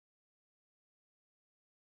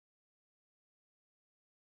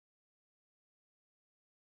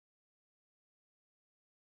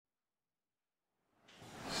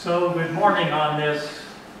So good morning on this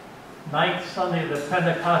ninth Sunday of the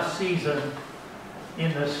Pentecost season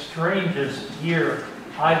in the strangest year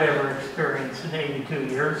I've ever experienced in 82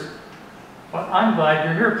 years. But I'm glad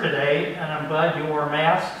you're here today, and I'm glad you wore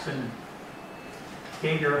masks and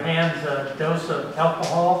gave your hands a dose of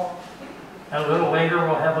alcohol. And a little later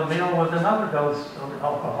we'll have a meal with another dose of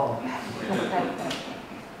alcohol.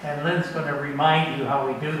 And Lynn's going to remind you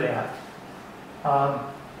how we do that.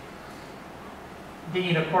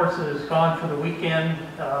 Dean, of course, is gone for the weekend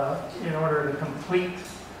in order to complete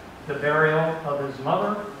the burial of his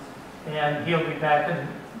mother, and he'll be back in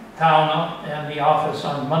town and the office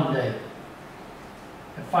on Monday.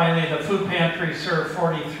 And finally, the food pantry served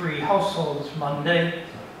 43 households Monday,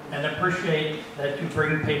 and appreciate that you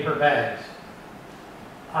bring paper bags.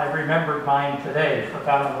 I remembered mine today,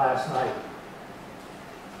 forgot them last night.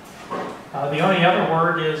 The only other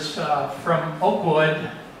word is from Oakwood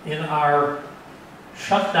in our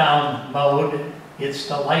shutdown mode. It's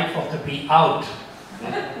delightful to be out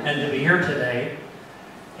and to be here today.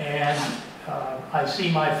 And I see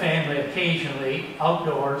my family occasionally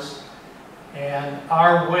outdoors, and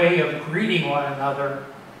our way of greeting one another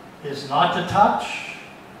is not to touch,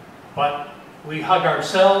 but we hug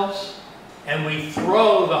ourselves and we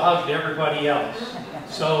throw the hug to everybody else.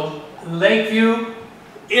 So Lakeview,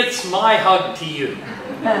 it's my hug to you.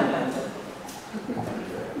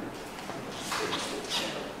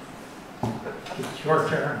 It's your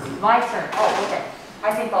turn. My turn. Oh, okay.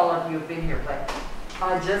 I think all of you have been here,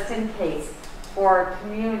 but just in case, for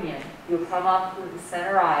communion, you'll come up to the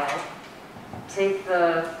center aisle, take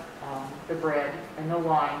the bread and the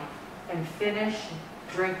wine, and finish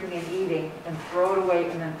drinking and eating, and throw it away,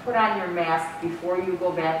 and then put on your mask before you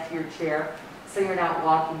go back to your chair, so you're not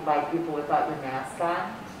walking by people without your mask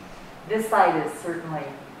on. This side is certainly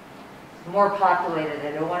more populated.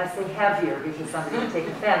 I don't want to say heavier because somebody would take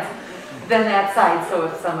offense than that side. So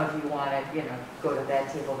if some of you want to, go to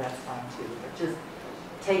that table, that's fine too. But just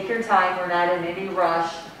take your time. We're not in any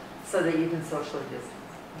rush, so that you can socially distance.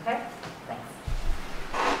 Okay? Thanks.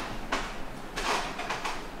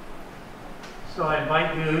 So I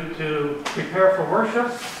invite you to prepare for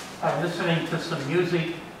worship by listening to some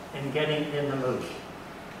music and getting in the mood.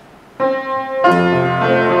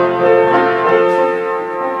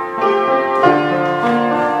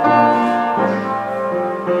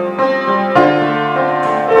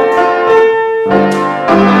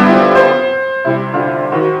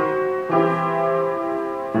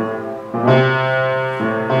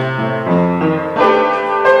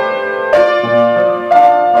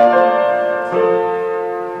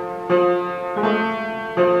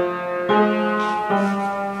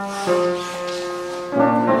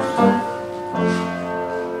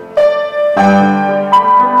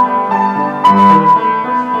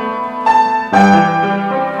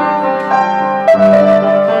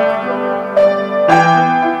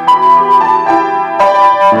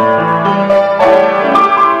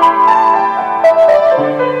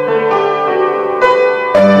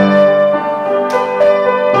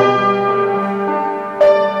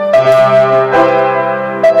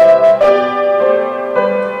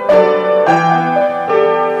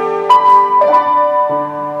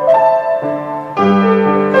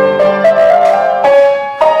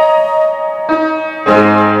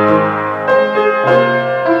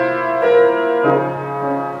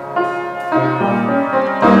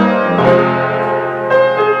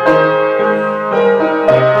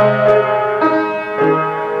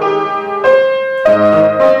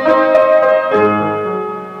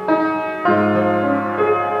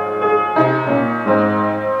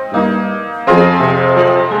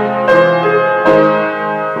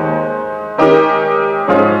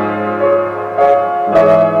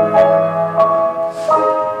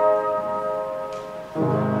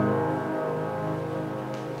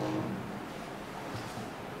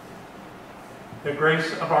 The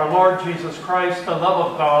grace of our Lord Jesus Christ, the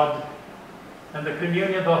love of God, and the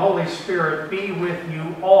communion of the Holy Spirit be with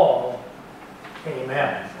you all.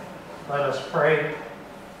 Amen. Let us pray.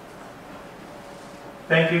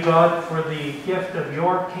 Thank you, God, for the gift of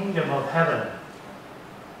your kingdom of heaven.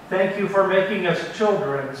 Thank you for making us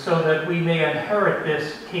children so that we may inherit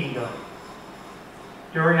this kingdom.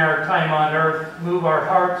 During our time on earth, move our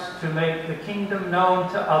hearts to make the kingdom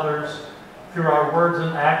known to others through our words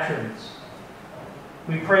and actions.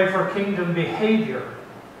 We pray for kingdom behavior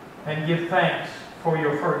and give thanks for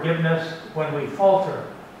your forgiveness when we falter.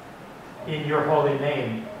 In your holy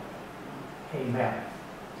name, amen.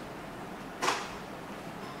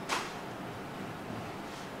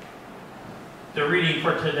 The reading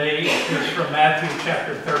for today is from Matthew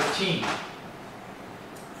chapter 13.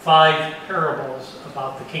 5 parables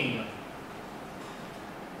about the kingdom.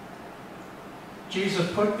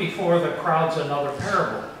 Jesus put before the crowds another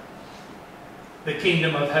parable. The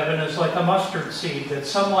kingdom of heaven is like a mustard seed that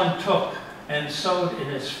someone took and sowed in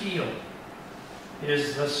his field. It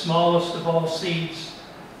is the smallest of all seeds,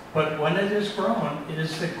 but when it is grown, it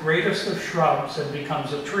is the greatest of shrubs and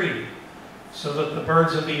becomes a tree, so that the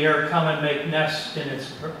birds of the air come and make nests in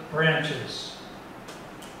its branches.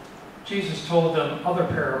 Jesus told them other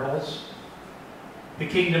parables. The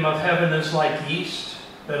kingdom of heaven is like yeast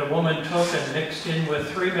that a woman took and mixed in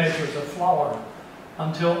with 3 measures of flour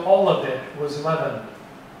until all of it was leavened.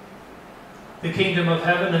 The kingdom of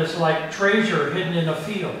heaven is like treasure hidden in a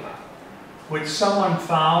field, which someone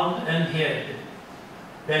found and hid.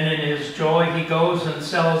 Then in his joy he goes and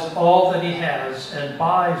sells all that he has and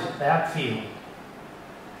buys that field.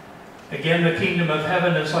 Again, the kingdom of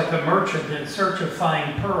heaven is like a merchant in search of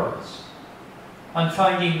fine pearls. On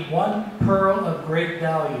finding one pearl of great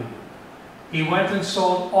value, he went and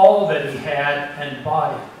sold all that he had and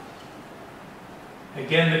bought it.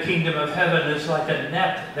 Again, the kingdom of heaven is like a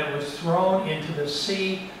net that was thrown into the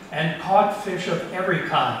sea and caught fish of every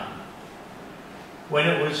kind. When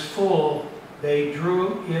it was full, they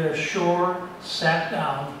drew it ashore, sat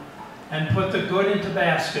down, and put the good into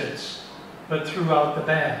baskets, but threw out the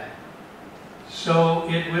bad. So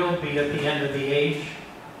it will be at the end of the age.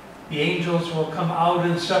 The angels will come out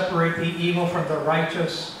and separate the evil from the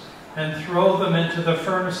righteous and throw them into the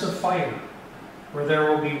furnace of fire, where there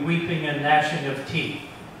will be weeping and gnashing of teeth.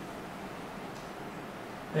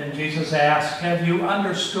 Then Jesus asked, "Have you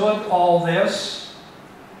understood all this?"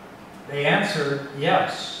 They answered,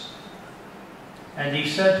 "Yes." And he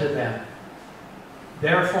said to them,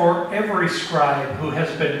 "Therefore every scribe who has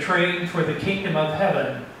been trained for the kingdom of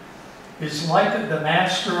heaven is like the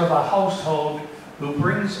master of a household who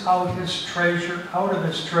brings out of his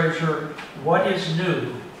treasure what is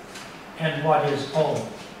new and what is old."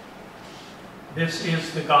 This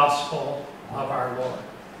is the gospel of our Lord.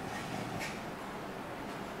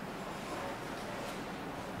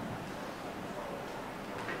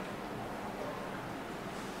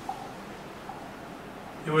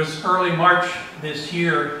 It was early March this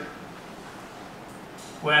year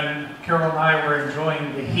when Carol and I were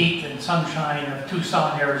enjoying the heat and sunshine of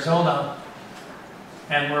Tucson, Arizona,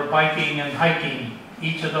 and we're biking and hiking,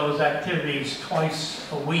 each of those activities twice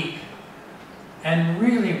a week, and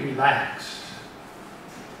really relaxed.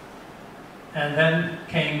 And then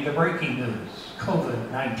came the breaking news,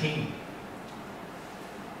 COVID-19.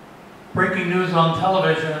 Breaking news on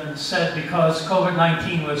television said because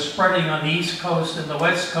COVID-19 was spreading on the East Coast and the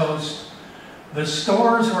West Coast, the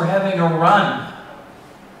stores were having a run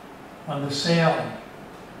on the sale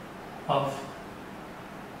of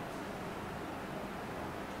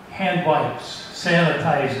hand wipes,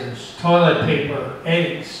 sanitizers, toilet paper,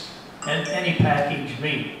 eggs, and any packaged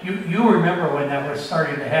meat. You remember when that was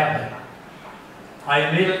starting to happen. I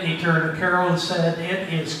immediately turned to Carol and said,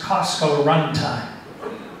 "It is Costco run time."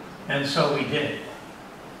 And so we did.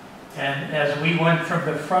 And as we went from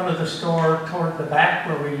the front of the store toward the back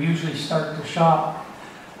where we usually start to shop,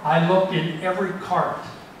 I looked in every cart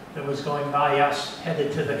that was going by us,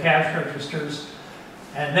 headed to the cash registers,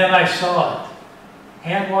 and then I saw it.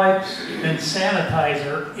 Hand wipes and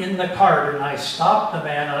sanitizer in the cart, and I stopped the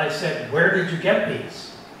man and I said, "Where did you get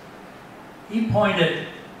these?" He pointed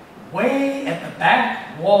way at the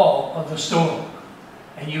back wall of the store,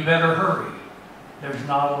 and "You better hurry. There's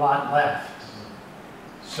not a lot left."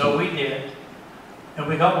 So we did, and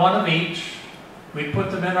we got one of each. We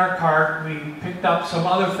put them in our cart. We picked up some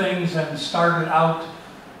other things and started out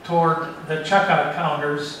toward the checkout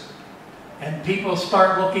counters, and people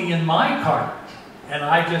start looking in my cart, and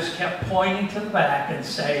I just kept pointing to the back and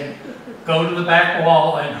saying, "Go to the back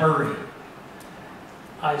wall and hurry."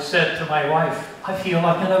 I said to my wife, "I feel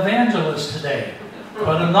like an evangelist today,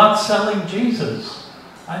 but I'm not selling Jesus.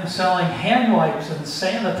 I'm selling hand wipes and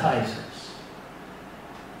sanitizers."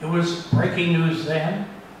 It was breaking news then.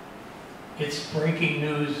 It's breaking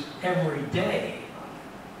news every day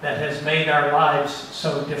that has made our lives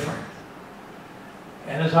so different.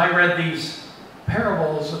 And as I read these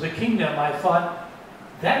parables of the kingdom, I thought,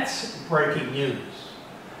 that's breaking news.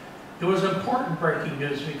 It was important breaking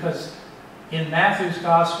news because in Matthew's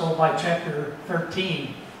Gospel by chapter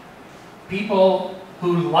 13, people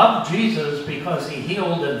who loved Jesus because he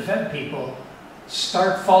healed and fed people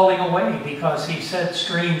start falling away because he said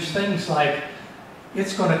strange things like,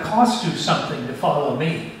 "It's going to cost you something to follow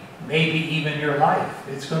me, maybe even your life.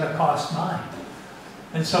 It's going to cost mine."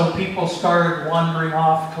 And so people started wandering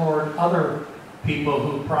off toward other people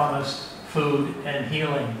who promised food and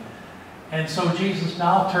healing. And so Jesus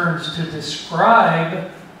now turns to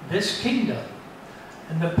describe this kingdom.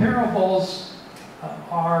 And the parables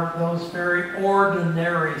are those very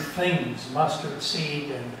ordinary things, mustard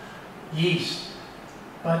seed and yeast.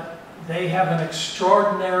 But they have an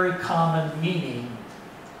extraordinary common meaning.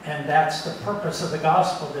 And that's the purpose of the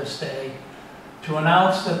gospel this day, to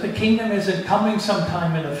announce that the kingdom isn't coming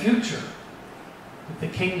sometime in the future, but the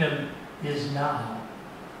kingdom is now.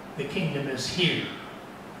 The kingdom is here.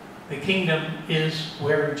 The kingdom is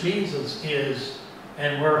where Jesus is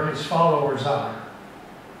and where his followers are.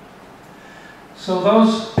 So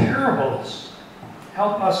those parables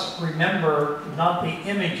help us remember not the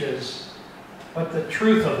images, but the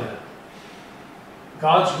truth of it.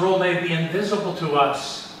 God's rule may be invisible to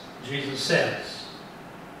us, Jesus says,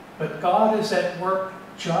 but God is at work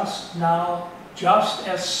just now, just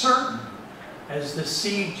as certain as the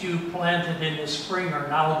seeds you planted in the spring are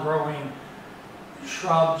now growing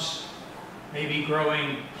shrubs, maybe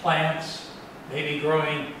growing plants, maybe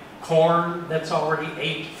growing corn that's already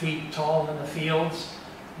 8 feet tall in the fields,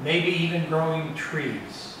 maybe even growing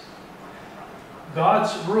trees.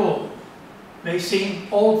 God's rule may seem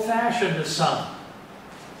old-fashioned to some,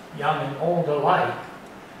 young and old alike,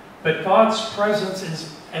 but God's presence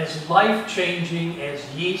is as life-changing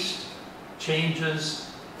as yeast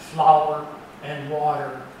changes flour and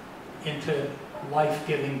water into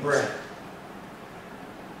life-giving bread.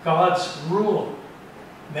 God's rule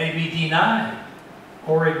may be denied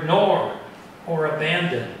or ignored or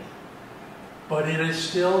abandoned, but it is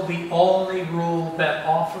still the only rule that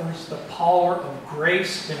offers the power of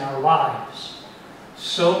grace in our lives,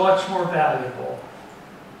 so much more valuable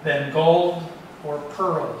than gold or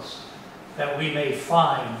pearls that we may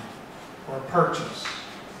find or purchase.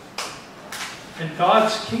 And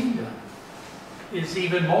God's kingdom is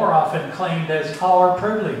even more often claimed as our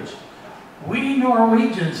privilege. We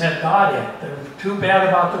Norwegians have got it. They're too bad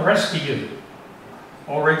about the rest of you.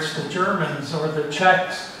 Or it's the Germans or the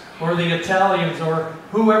Czechs or the Italians or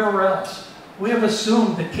whoever else. We have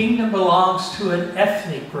assumed the kingdom belongs to an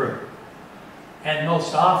ethnic group, and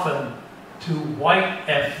most often to white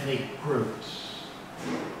ethnic groups.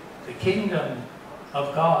 The kingdom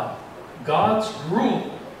of God, God's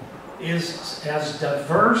rule, is as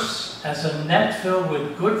diverse as a net filled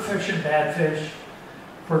with good fish and bad fish.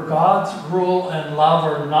 For God's rule and love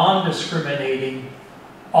are non-discriminating,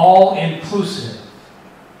 all-inclusive.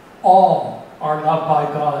 All are loved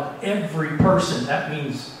by God, every person. That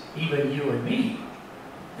means even you and me.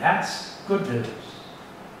 That's good news.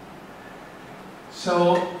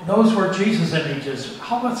 So those were Jesus' images.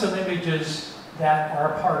 How about some images that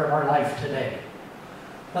are a part of our life today?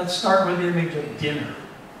 Let's start with the image of dinner.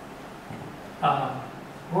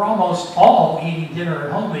 We're almost all eating dinner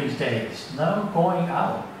at home these days, no going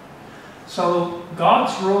out. So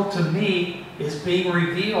God's rule to me is being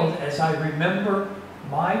revealed as I remember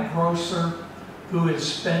my grocer, who is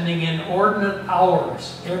spending inordinate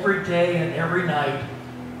hours every day and every night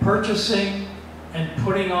purchasing and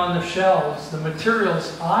putting on the shelves the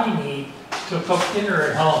materials I need to cook dinner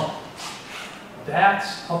at home.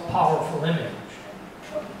 That's a powerful image.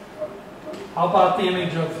 How about the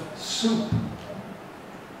image of soup?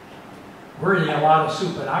 We're eating a lot of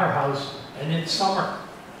soup in our house, and it's summer.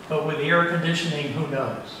 But with the air conditioning, who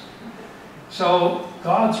knows? So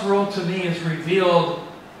God's rule to me is revealed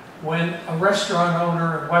when a restaurant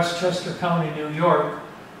owner in Westchester County, New York,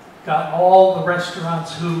 got all the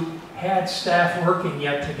restaurants who had staff working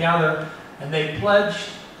yet together, and they pledged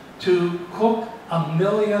to cook 1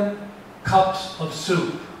 million cups of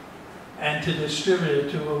soup and to distribute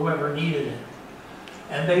it to whoever needed it.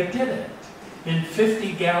 And they did it in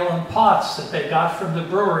 50-gallon pots that they got from the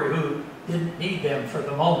brewery who didn't need them for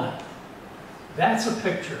the moment. That's a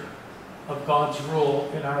picture of God's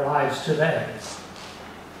rule in our lives today.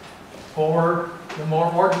 Or the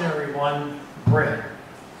more ordinary one, bread.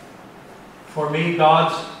 For me,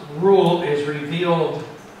 God's rule is revealed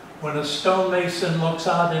when a stonemason looks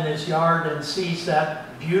out in his yard and sees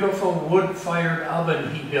that beautiful wood-fired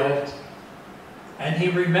oven he built, and he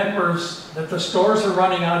remembers that the stores are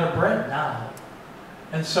running out of bread now.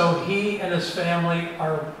 And so he and his family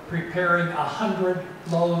are preparing 100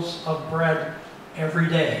 loaves of bread every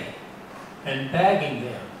day and bagging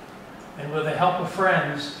them. And with the help of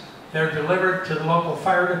friends, they're delivered to the local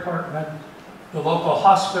fire department, the local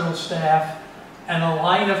hospital staff, and a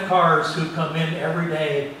line of cars who come in every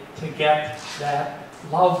day to get that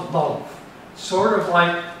love loaf. Sort of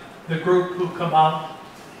like the group who come out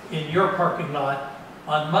in your parking lot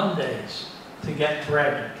on Mondays to get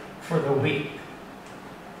bread for the week.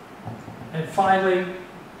 And finally,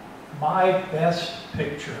 my best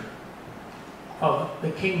picture of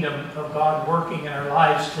the kingdom of God working in our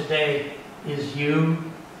lives today is you,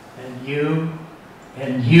 and you,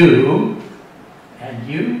 and you, and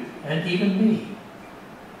you, and even me.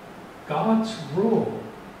 God's rule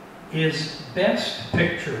is best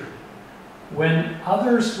pictured when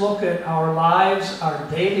others look at our lives, our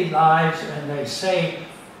daily lives, and they say,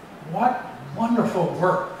 what wonderful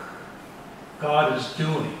work God is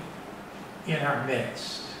doing in our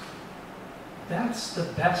midst. That's the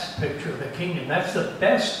best picture of the kingdom. That's the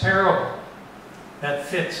best parable that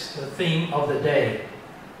fits the theme of the day.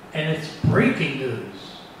 And it's breaking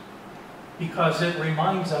news because it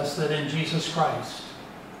reminds us that in Jesus Christ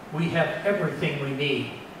we have everything we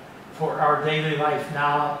need for our daily life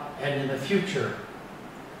now and in the future.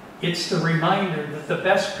 It's the reminder that the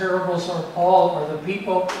best parables of all are the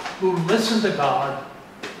people who listen to God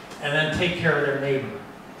and then take care of their neighbor.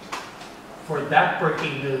 For that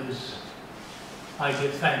breaking news, I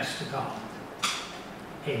give thanks to God.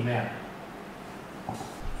 Amen.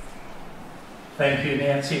 Thank you,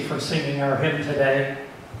 Nancy, for singing our hymn today.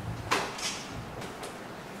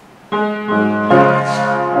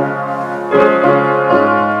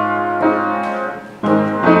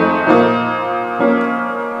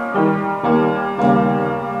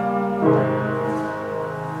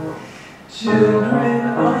 Children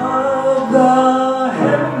of the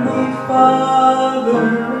Heavenly Father,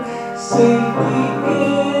 safely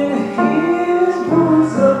in His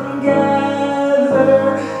bosom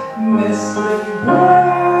gather, nestling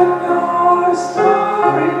where no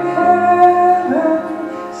star in heaven,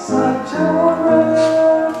 such a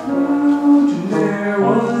refuge ne'er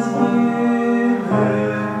was given.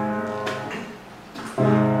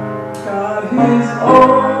 God His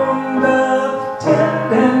own doth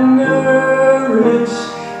tend and nourish,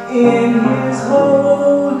 in His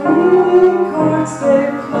holy courts they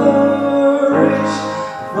flourish.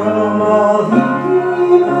 From all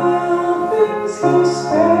evil things He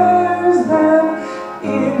spares them,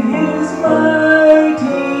 in His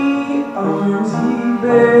mighty arms He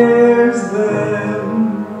bears them.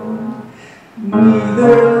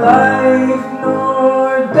 Neither life nor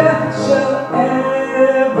death shall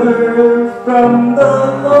ever from the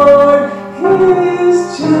Lord His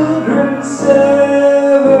children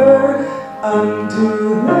sever. Unto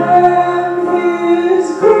them His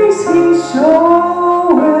grace He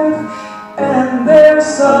showeth, and their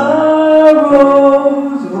sorrows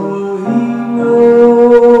all He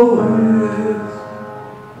knoweth.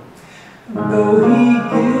 Though He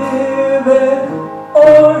giveth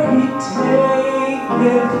or He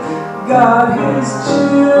taketh, God His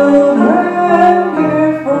children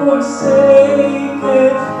ne'er forsaketh.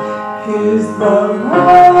 His the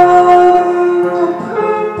loving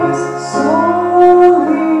purpose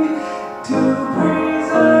solely to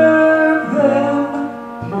preserve them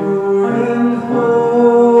pure and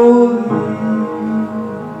holy.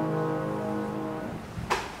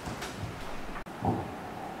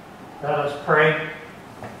 Let us pray.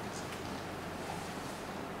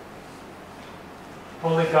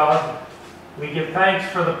 Holy God, we give thanks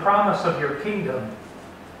for the promise of your kingdom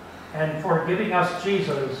and for giving us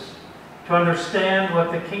Jesus to understand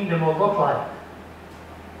what the kingdom will look like.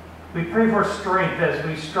 We pray for strength as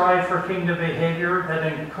we strive for kingdom behavior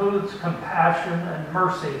that includes compassion and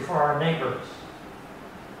mercy for our neighbors.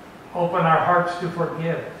 Open our hearts to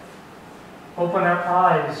forgive. Open our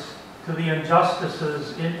eyes to the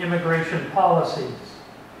injustices in immigration policies.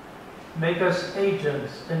 Make us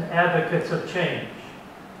agents and advocates of change.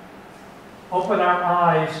 Open our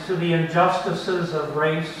eyes to the injustices of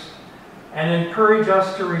race and encourage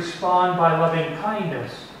us to respond by loving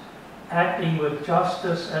kindness, acting with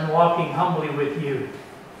justice, and walking humbly with you.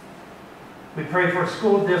 We pray for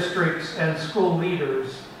school districts and school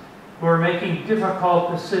leaders who are making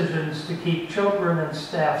difficult decisions to keep children and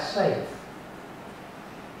staff safe.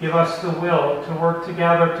 Give us the will to work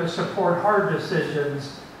together to support hard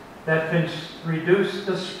decisions that can reduce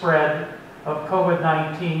the spread of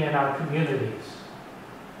COVID-19 in our communities.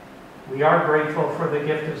 We are grateful for the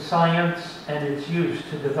gift of science and its use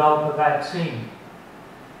to develop a vaccine.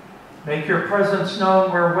 Make your presence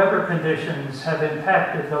known where weather conditions have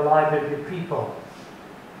impacted the lives of your people.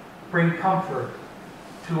 Bring comfort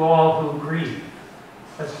to all who grieve.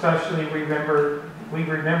 Especially we remember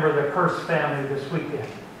the Curse family this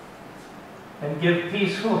weekend. And give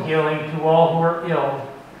peaceful healing to all who are ill,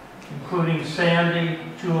 including Sandy,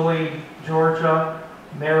 Julie, Georgia,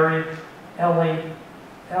 Mary, Ellie,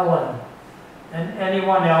 Ellen, and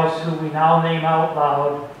anyone else who we now name out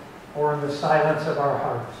loud or in the silence of our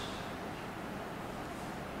hearts.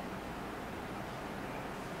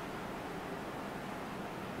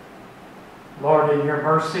 Lord, in your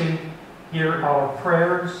mercy, Hear our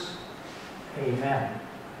prayers. Amen.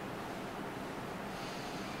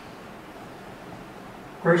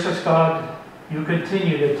 Gracious God, you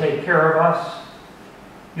continue to take care of us.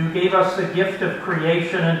 You gave us the gift of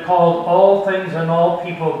creation and called all things and all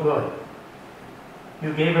people good.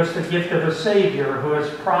 You gave us the gift of a Savior who has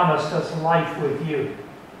promised us life with you.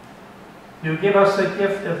 You give us the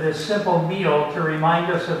gift of this simple meal to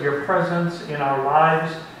remind us of your presence in our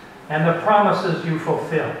lives and the promises you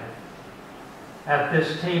fulfill. At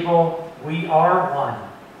this table, we are one.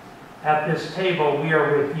 At this table, we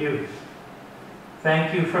are with you.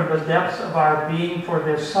 Thank you from the depths of our being for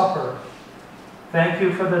this supper. Thank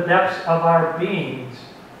you for the depths of our beings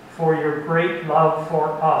for your great love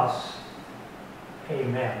for us.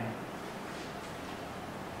 Amen.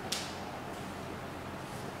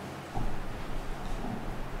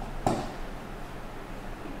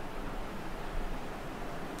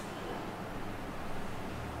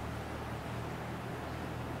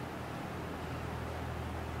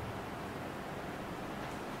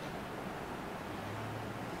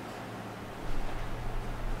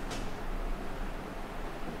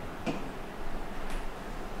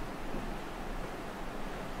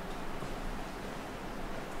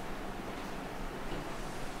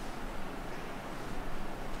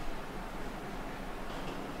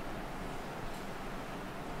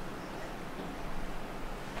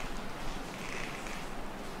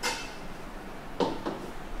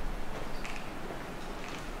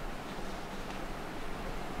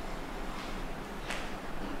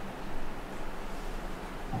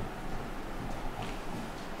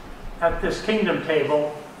 At this kingdom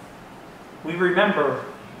table, we remember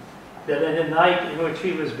that in the night in which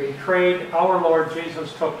he was betrayed, our Lord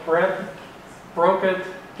Jesus took bread, broke it,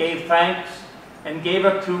 gave thanks, and gave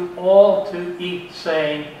it to all to eat,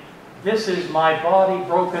 saying, "This is my body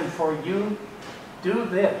broken for you. Do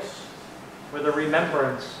this for the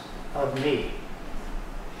remembrance of me."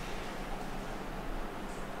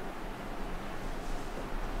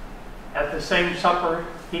 At the same supper,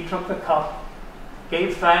 he took the cup,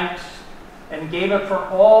 gave thanks, and gave it for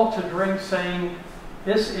all to drink, saying,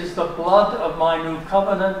 "This is the blood of my new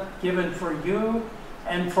covenant, given for you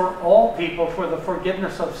and for all people for the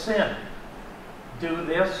forgiveness of sin. Do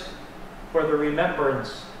this for the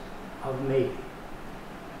remembrance of me."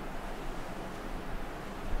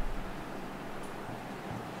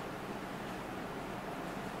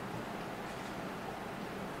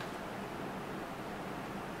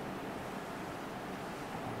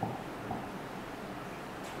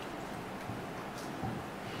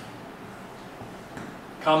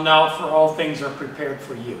 Come now, for all things are prepared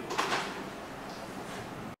for you.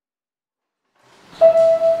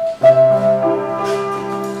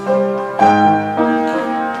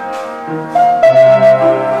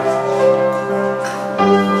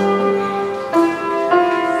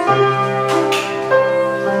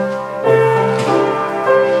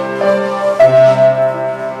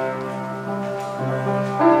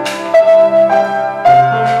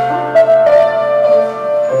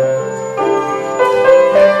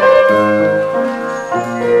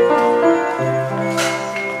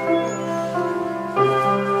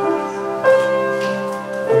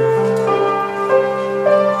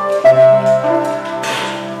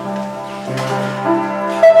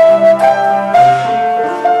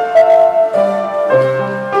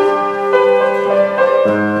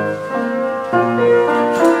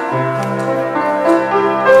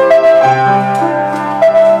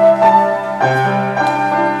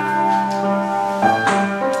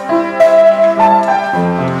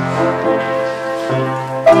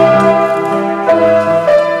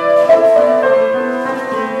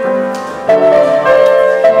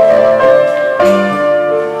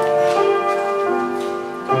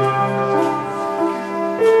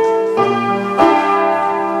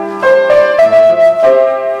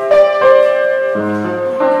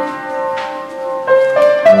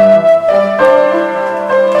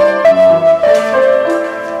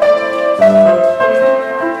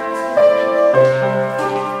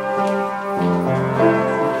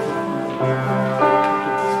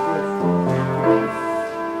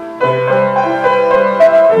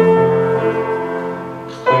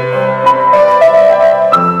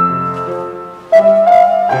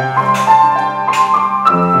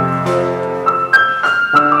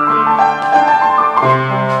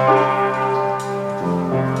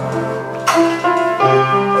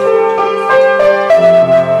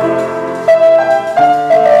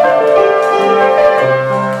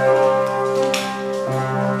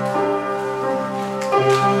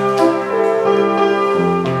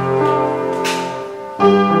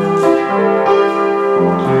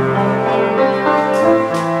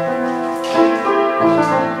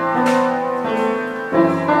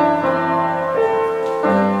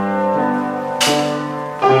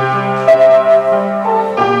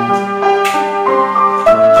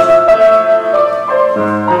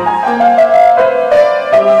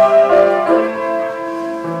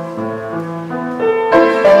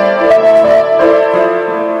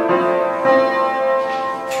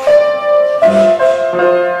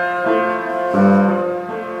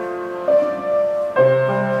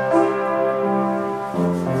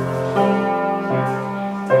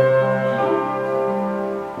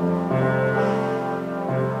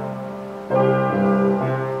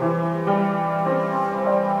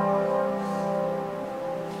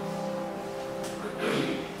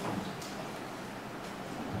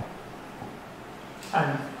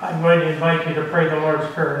 invite you to pray the Lord's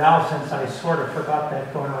Prayer now, since I sort of forgot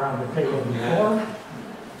that going around the table before.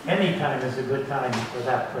 Any time is a good time for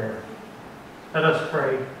that prayer. Let us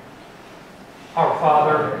pray. Our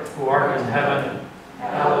Father, who art in heaven,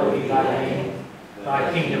 hallowed be thy name.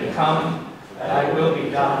 Thy kingdom come, thy will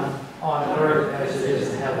be done, on earth as it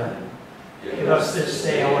is in heaven. Give us this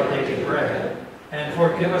day our daily bread, and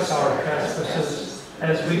forgive us our trespasses,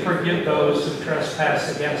 as we forgive those who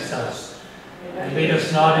trespass against us. And lead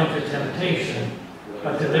us not into temptation,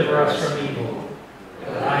 but deliver us from evil.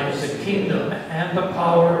 For thine is the kingdom, and the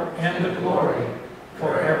power, and the glory,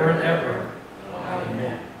 forever and ever.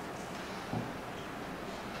 Amen.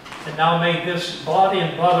 And now may this body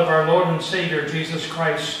and blood of our Lord and Savior Jesus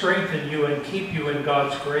Christ strengthen you and keep you in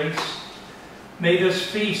God's grace. May this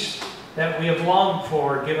feast that we have longed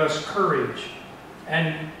for give us courage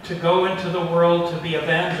and to go into the world to be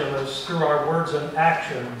evangelists through our words and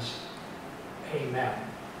actions. Amen.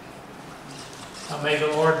 Now may the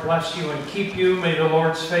Lord bless you and keep you. May the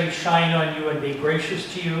Lord's face shine on you and be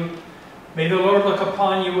gracious to you. May the Lord look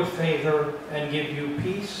upon you with favor and give you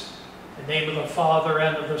peace. In the name of the Father,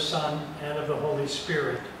 and of the Son, and of the Holy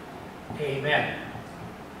Spirit. Amen.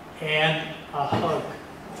 And a hug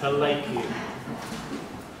to Lakeview.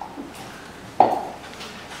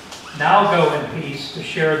 Now go in peace to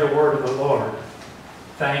share the word of the Lord.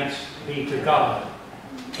 Thanks be to God.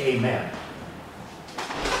 Amen.